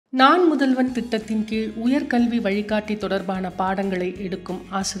நான் முதல்வன் திட்டத்தின் கீழ் உயர்கல்வி வழிகாட்டி தொடர்பான பாடங்களை எடுக்கும்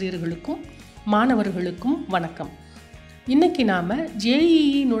ஆசிரியர்களுக்கும் மாணவர்களுக்கும் வணக்கம். இன்னைக்கு நாம் JEE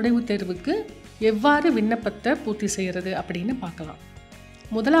நுழைவுத் தேர்வுக்கு எவ்வாறு விண்ணப்பத்தை பூர்த்தி செய்கிறது அப்படின்னு பார்க்கலாம்.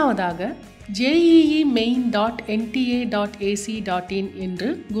 முதலாவதாக jeemain.nta.ac.in என்று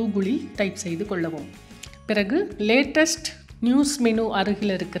கூகுளில் டைப் செய்து கொள்ளவும். பிறகு லேட்டஸ்ட் நியூஸ் மெனு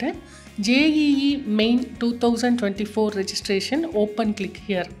அருகில் இருக்கிற JEE Main 2024 registration open click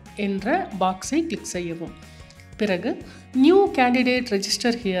here என்ற பாக்ஸை கிளிக் செய்யவும். பிறகு நியூ கேண்டிடேட்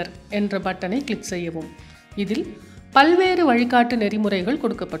ரெஜிஸ்டர் ஹியர் என்ற பட்டனை கிளிக் செய்யவும். இதில் பல்வேறு வழிகாட்டு நெறிமுறைகள்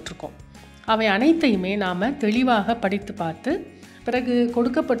கொடுக்கப்பட்டிருக்கும். அவை அனைத்தையுமே நாம் தெளிவாக படித்து பார்த்து பிறகு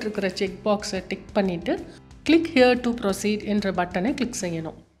கொடுக்கப்பட்டிருக்கிற செக் பாக்ஸை டிக் பண்ணிவிட்டு கிளிக் ஹியர் டு ப்ரொசீட் என்ற பட்டனை கிளிக்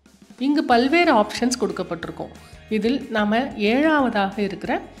செய்யணும். இங்கு பல்வேறு ஆப்ஷன்ஸ் கொடுக்கப்பட்டிருக்கும். இதில் நாம் 7ஆவதாக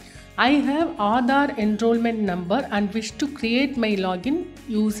இருக்கிற I have Aadhaar enrollment number and wish to create my login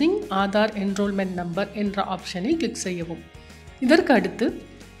using Aadhaar enrollment number என்ற ஆப்ஷனை கிளிக் செய்யவும். இதற்கு அடுத்து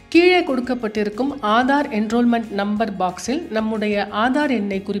கீழே கொடுக்கப்பட்டிருக்கும் ஆதார் என்ரோல்மெண்ட் நம்பர் பாக்ஸில் நம்முடைய ஆதார்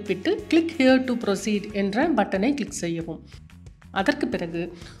எண்ணை குறிப்பிட்டு கிளிக் ஹியர் டு ப்ரொசீட் என்ற பட்டனை கிளிக் செய்யவும். அதற்கு பிறகு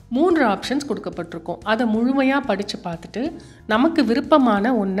 3 ஆப்ஷன்ஸ் கொடுக்கப்பட்டிருக்கும். அதை முழுமையாக படித்து பார்த்துட்டு நமக்கு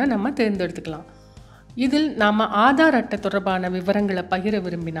விருப்பமான ஒன்றை நம்ம தேர்ந்தெடுத்துக்கலாம். இதில் நாம் ஆதார் அட்டை தொடர்பான விவரங்களை பகிர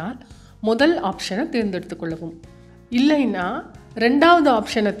விரும்பினால் முதல் ஆப்ஷனை தேர்ந்தெடுத்து கொள்ளவும். இல்லைன்னா 2வது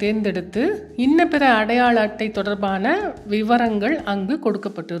ஆப்ஷனை தேர்ந்தெடுத்து இன்ன பிற அடையாள அட்டை தொடர்பான விவரங்கள் அங்கு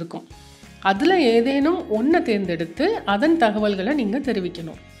கொடுக்கப்பட்டு இருக்கும். அதில் ஏதேனும் ஒன்றை தேர்ந்தெடுத்து அதன் தகவல்களை நீங்கள்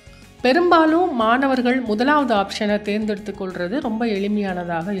தெரிவிக்கணும். பெரும்பாலும் மாணவர்கள் 1வது ஆப்ஷனை தேர்ந்தெடுத்து கொள்வது ரொம்ப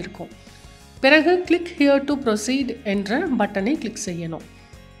எளிமையானதாக இருக்கும். பிறகு கிளிக் ஹியர் டு ப்ரொசீட் என்ற பட்டனை கிளிக் செய்யணும்.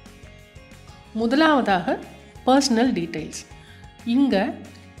 முதலாவதாக பர்சனல் டீட்டெயில்ஸ். இங்கே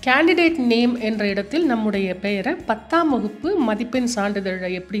கேண்டிடேட் நேம் என்ற இடத்தில் நம்முடைய பெயரை 10ஆம் வகுப்பு மதிப்பெண்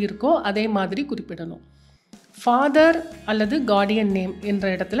சான்றிதழை எப்படி இருக்கோ அதே மாதிரி குறிப்பிடணும். ஃபாதர் அல்லது கார்டியன் நேம் என்ற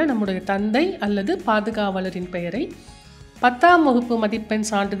இடத்துல நம்முடைய தந்தை அல்லது பாதுகாவலரின் பெயரை 10ஆம் வகுப்பு மதிப்பெண்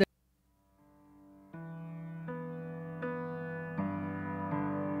சான்றிதழ்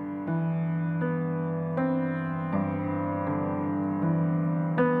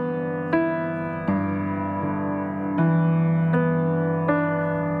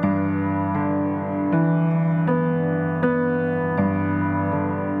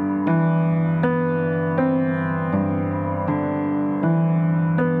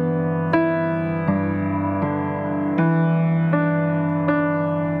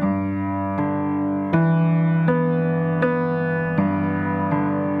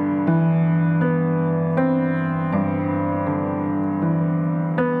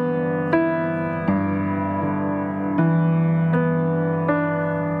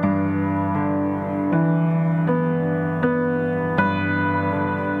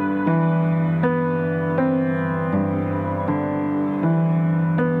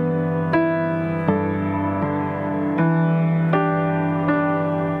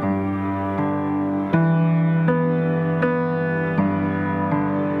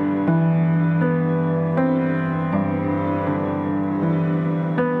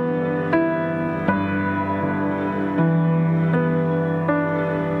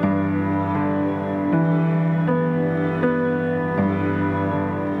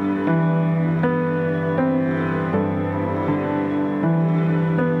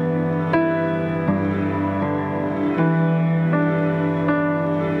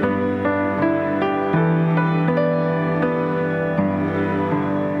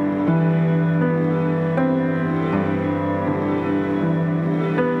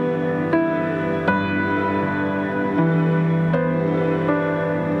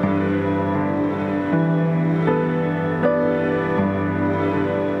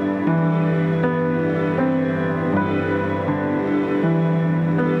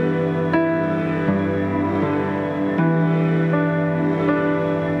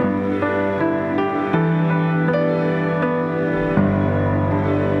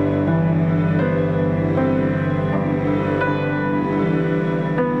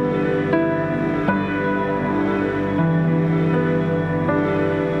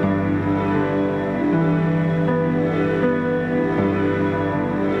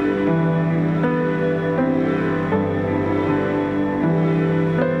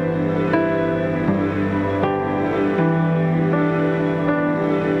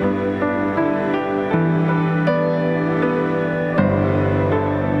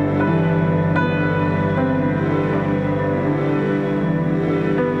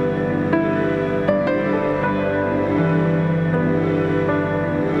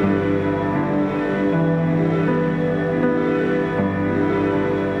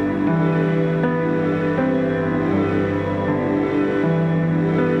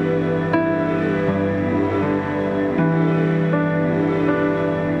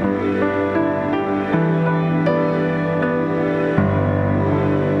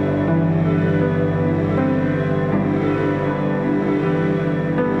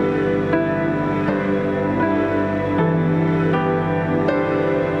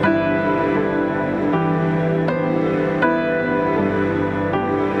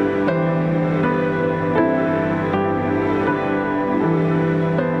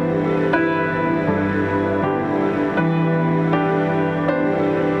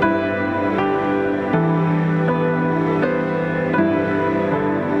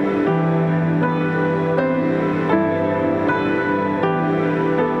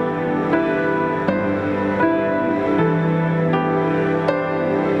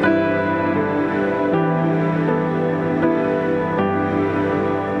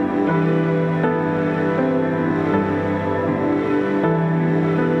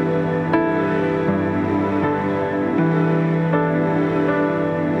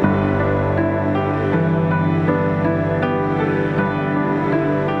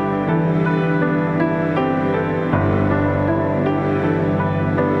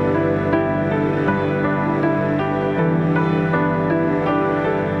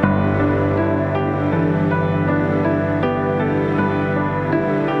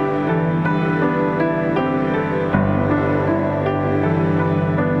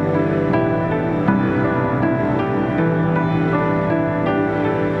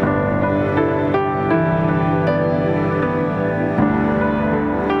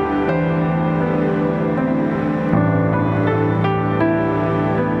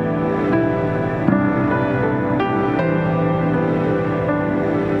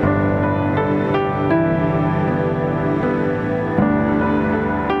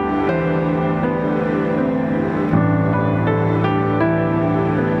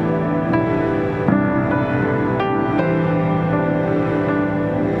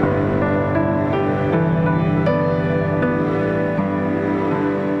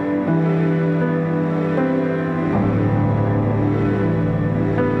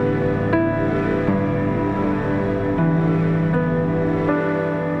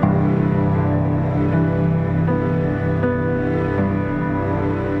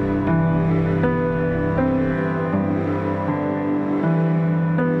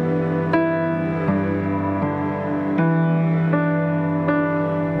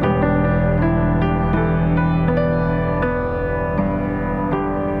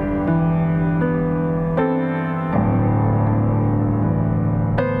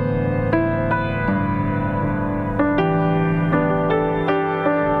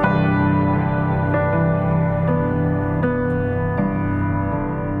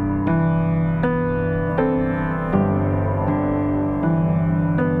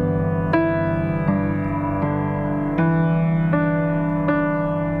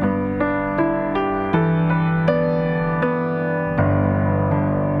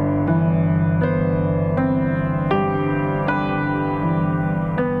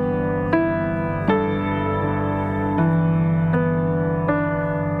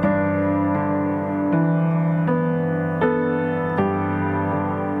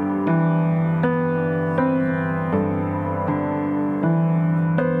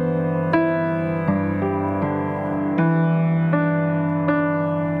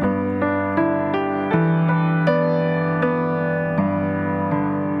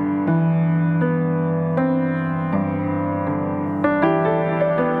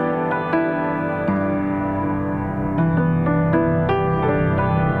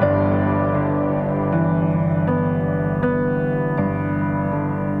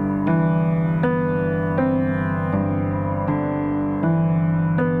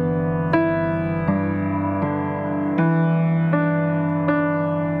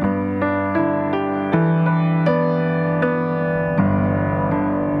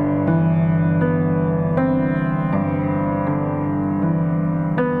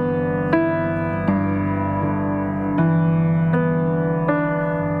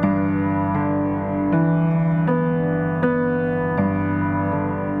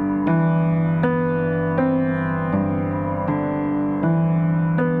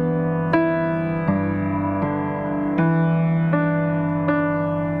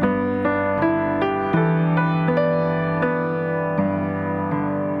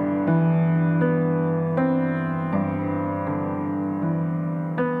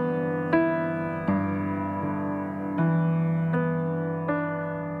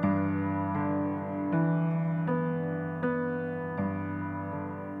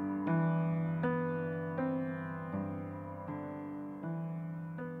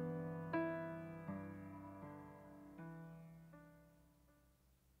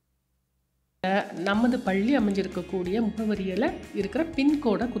நமது பள்ளி அமைஞ்சிருக்கக்கூடிய முகவரியில் இருக்கிற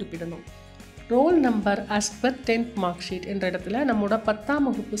பின்கோடை குறிப்பிடணும். Roll number as per 10th mark sheet என்ற இடத்துல நம்மளோட 10ஆம்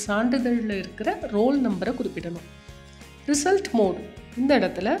வகுப்பு சான்றிதழில் இருக்கிற ரோல் நம்பரை குறிப்பிடணும். ரிசல்ட் மோட் இந்த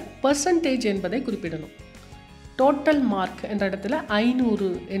இடத்துல பர்சன்டேஜ் என்பதை குறிப்பிடணும். டோட்டல் மார்க் என்ற இடத்துல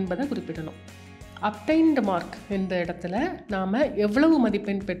 500 என்பதை குறிப்பிடணும். அப்டைன்டு மார்க் என்ற இடத்துல நாம் எவ்வளவு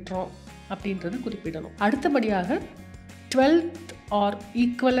மதிப்பெண் பெற்றோம் அப்படின்றத குறிப்பிடணும். அடுத்தபடியாக 12th or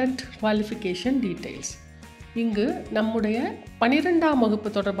equivalent qualification details. இங்கு நம்முடைய 12ஆம் வகுப்பு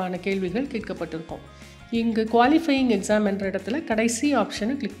தொடர்பான கேள்விகள் கேட்கப்பட்டிருக்கும். இங்கு குவாலிஃபையிங் எக்ஸாம் என்ற இடத்துல கடைசி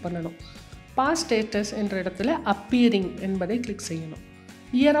ஆப்ஷனை கிளிக் பண்ணணும். பாஸ் ஸ்டேட்டஸ் என்ற இடத்துல அப்பியரிங் என்பதை கிளிக் செய்யணும்.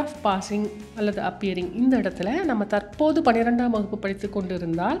 இயர் ஆஃப் பாசிங் அல்லது அப்பியரிங் இந்த இடத்துல நம்ம தற்போது 12ஆம் வகுப்பு படித்து கொண்டு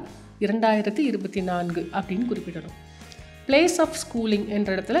இருந்தால் 2024 அப்படின்னு குறிப்பிடணும். பிளேஸ் ஆஃப் ஸ்கூலிங் என்ற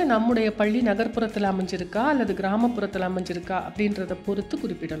இடத்துல நம்முடைய பள்ளி நகர்ப்புறத்தில் அமைஞ்சிருக்கா அல்லது கிராமப்புறத்தில் அமைஞ்சிருக்கா அப்படின்றத பொறுத்து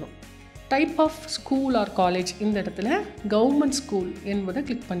குறிப்பிடணும். Type of school or college இந்த இடத்துல கவர்மெண்ட் ஸ்கூல் என்பதை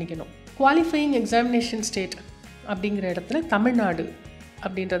கிளிக் பண்ணிக்கணும். குவாலிஃபையிங் எக்ஸாமினேஷன் ஸ்டேட் அப்படிங்கிற இடத்துல தமிழ்நாடு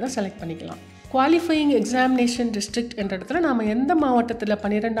அப்படின்றத செலக்ட் பண்ணிக்கலாம். குவாலிஃபையிங் எக்ஸாமினேஷன் டிஸ்ட்ரிக்ட் என்ற இடத்துல நாம் எந்த மாவட்டத்தில்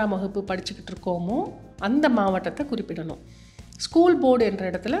 12ஆம் வகுப்பு படிச்சுக்கிட்டு இருக்கோமோ அந்த மாவட்டத்தை குறிப்பிடணும். ஸ்கூல் போர்டு என்ற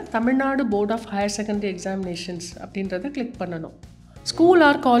இடத்துல Tamil Nadu board of higher secondary examinations அப்படின்றத கிளிக் பண்ணணும். School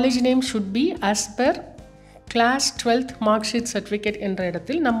or college name should be as per class 12th mark sheet certificate என்ற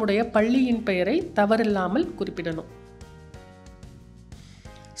இடத்தில் நம்முடைய பள்ளியின் பெயரை தவறில்லாமல் குறிப்பிடணும்.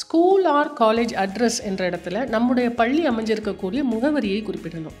 ஸ்கூல் ஆர் காலேஜ் அட்ரஸ் என்ற இடத்துல நம்முடைய பள்ளி அமைஞ்சிருக்கக்கூடிய முகவரியை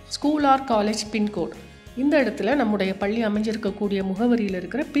குறிப்பிடணும். ஸ்கூல் ஆர் காலேஜ் பின்கோட் இந்த இடத்துல நம்முடைய பள்ளி அமைஞ்சிருக்கக்கூடிய முகவரியில்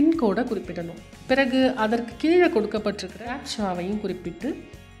இருக்கிற பின்கோடை குறிப்பிடணும். பிறகு அதற்கு கீழே கொடுக்கப்பட்டிருக்கிற கேப்சாவையும் குறிப்பிட்டு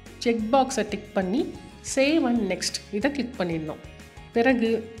செக் பாக்ஸை டிக் பண்ணி சேவ் அண்ட் நெக்ஸ்ட் இதை கிளிக் பண்ணிடணும். பிறகு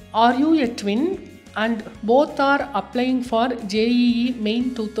are you a twin and both are அப்ளைங் for JEE main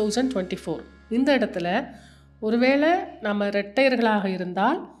 2024 இந்த இடத்துல ஒருவேளை நம்ம இரட்டையர்களாக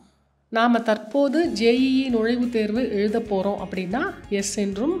இருந்தால் நாம் தற்போது JEE நுழைவுத் தேர்வு எழுத போகிறோம் அப்படின்னா எஸ்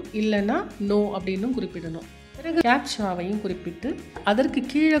என்றும் இல்லைன்னா நோ அப்படின்னும் குறிப்பிடணும். பிறகு கேப்சாவையும் குறிப்பிட்டு அதற்கு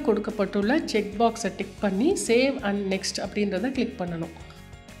கீழே கொடுக்கப்பட்டுள்ள செக் பாக்ஸை டிக் பண்ணி சேவ் அண்ட் நெக்ஸ்ட் அப்படின்றத கிளிக் பண்ணணும்.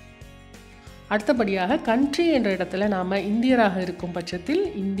 அடுத்தபடியாக கண்ட்ரி என்ற இடத்துல நாம் இந்தியராக இருக்கும் பட்சத்தில்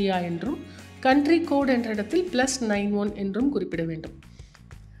இந்தியா என்றும், கண்ட்ரி கோட் என்ற இடத்தில் +91 என்றும் குறிப்பிட வேண்டும்.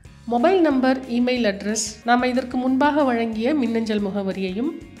 மொபைல் நம்பர், இமெயில் அட்ரஸ் நாம் இதற்கு முன்பாக வழங்கிய மின்னஞ்சல்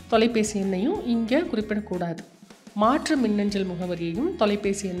முகவரியையும் தொலைபேசி எண்ணையும் இங்கே குறிப்பிடக்கூடாது. மாற்று மின்னஞ்சல் முகவரியையும்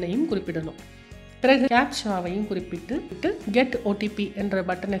தொலைபேசி எண்ணையும் குறிப்பிடணும். பிறகு கேப்சாவையும் குறிப்பிட்டு கெட் OTP என்ற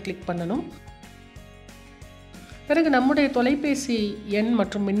பட்டனை கிளிக் பண்ணணும். பிறகு நம்முடைய தொலைபேசி எண்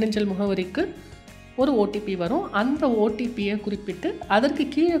மற்றும் மின்னஞ்சல் முகவரிக்கு ஒரு OTP வரும். அந்த OTPயை குறிப்பிட்டு அதற்கு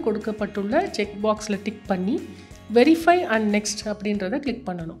கீழே கொடுக்கப்பட்டுள்ள செக் பாக்ஸில் டிக் பண்ணி வெரிஃபை அண்ட் நெக்ஸ்ட் அப்படின்றத கிளிக்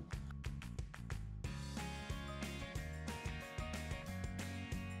பண்ணணும்.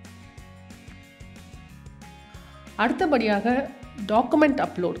 அடுத்தபடியாக டாக்குமெண்ட்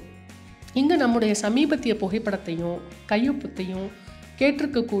அப்லோட். இங்கே நம்முடைய சமீபத்திய புகைப்படத்தையும் கையொப்பத்தையும்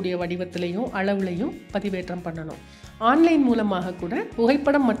கேட்டிருக்கக்கூடிய வடிவத்திலையும் அளவுலையும் பதிவேற்றம் பண்ணணும். ஆன்லைன் மூலமாக கூட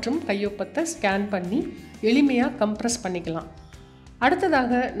புகைப்படம் மற்றும் கையொப்பத்தை ஸ்கேன் பண்ணி எளிமையாக கம்ப்ரஸ் பண்ணிக்கலாம்.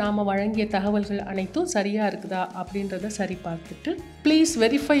 அடுத்ததாக நாம் வழங்கிய தகவல்கள் அனைத்தும் சரியாக இருக்குதா அப்படின்றத சரி பார்த்துட்டு please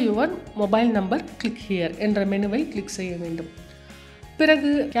verify your mobile number click here என்ற மெனுவை கிளிக் செய்ய வேண்டும். பிறகு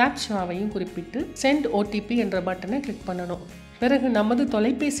கேப்சாவையும் குறிப்பிட்டு சென்ட் OTP என்ற பட்டனை கிளிக் பண்ணணும். பிறகு நமது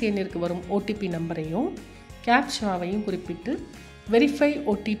தொலைபேசி எண்ணிற்கு வரும் OTP நம்பரையும் கேப்சாவையும் குறிப்பிட்டு வெரிஃபை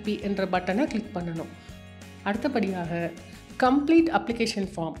OTP என்ற பட்டனை கிளிக் பண்ணணும். அடுத்தபடியாக கம்ப்ளீட் அப்ளிகேஷன்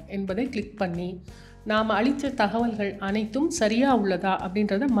ஃபார்ம் என்பதை கிளிக் பண்ணி நாம் அளித்த தகவல்கள் அனைத்தும் சரியாக உள்ளதா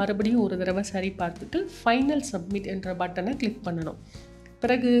அப்படின்றத மறுபடியும் ஒரு தடவை சரி பார்த்துட்டு ஃபைனல் சப்மிட் என்ற பட்டனை கிளிக் பண்ணணும்.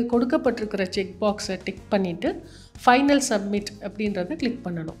 பிறகு கொடுக்கப்பட்டிருக்கிற செக் பாக்ஸை டிக் பண்ணிவிட்டு ஃபைனல் சப்மிட் அப்படின்றத கிளிக்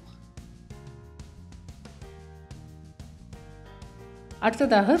பண்ணணும்.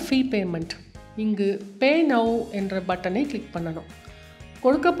 அடுத்ததாக ஃபீ பேமெண்ட். இங்கு பே நவ் என்ற பட்டனை கிளிக் பண்ணணும்.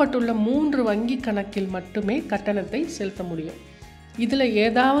 கொடுக்கப்பட்டுள்ள 3 வங்கி கணக்கில் மட்டுமே கட்டணத்தை செலுத்த முடியும். இதில்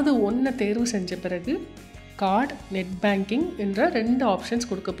ஏதாவது ஒன்றை தேர்வு செஞ்ச பிறகு கார்டு, நெட் பேங்கிங் என்ற 2 ஆப்ஷன்ஸ்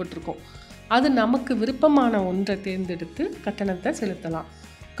கொடுக்கப்பட்டிருக்கும். அது நமக்கு விருப்பமான ஒன்றை தேர்ந்தெடுத்து கட்டணத்தை செலுத்தலாம்.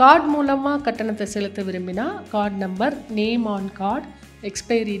 கார்டு மூலமாக கட்டணத்தை செலுத்த விரும்பினா card number, name on card,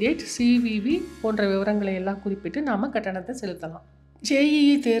 expiry date, CVV போன்ற விவரங்களை எல்லாம் குறிப்பிட்டு நாம் கட்டணத்தை செலுத்தலாம்.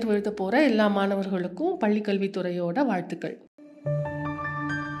 JEE தேர்வு எழுத போகிற எல்லா மாணவர்களுக்கும் பள்ளிக்கல்வித்துறையோட வாழ்த்துக்கள்.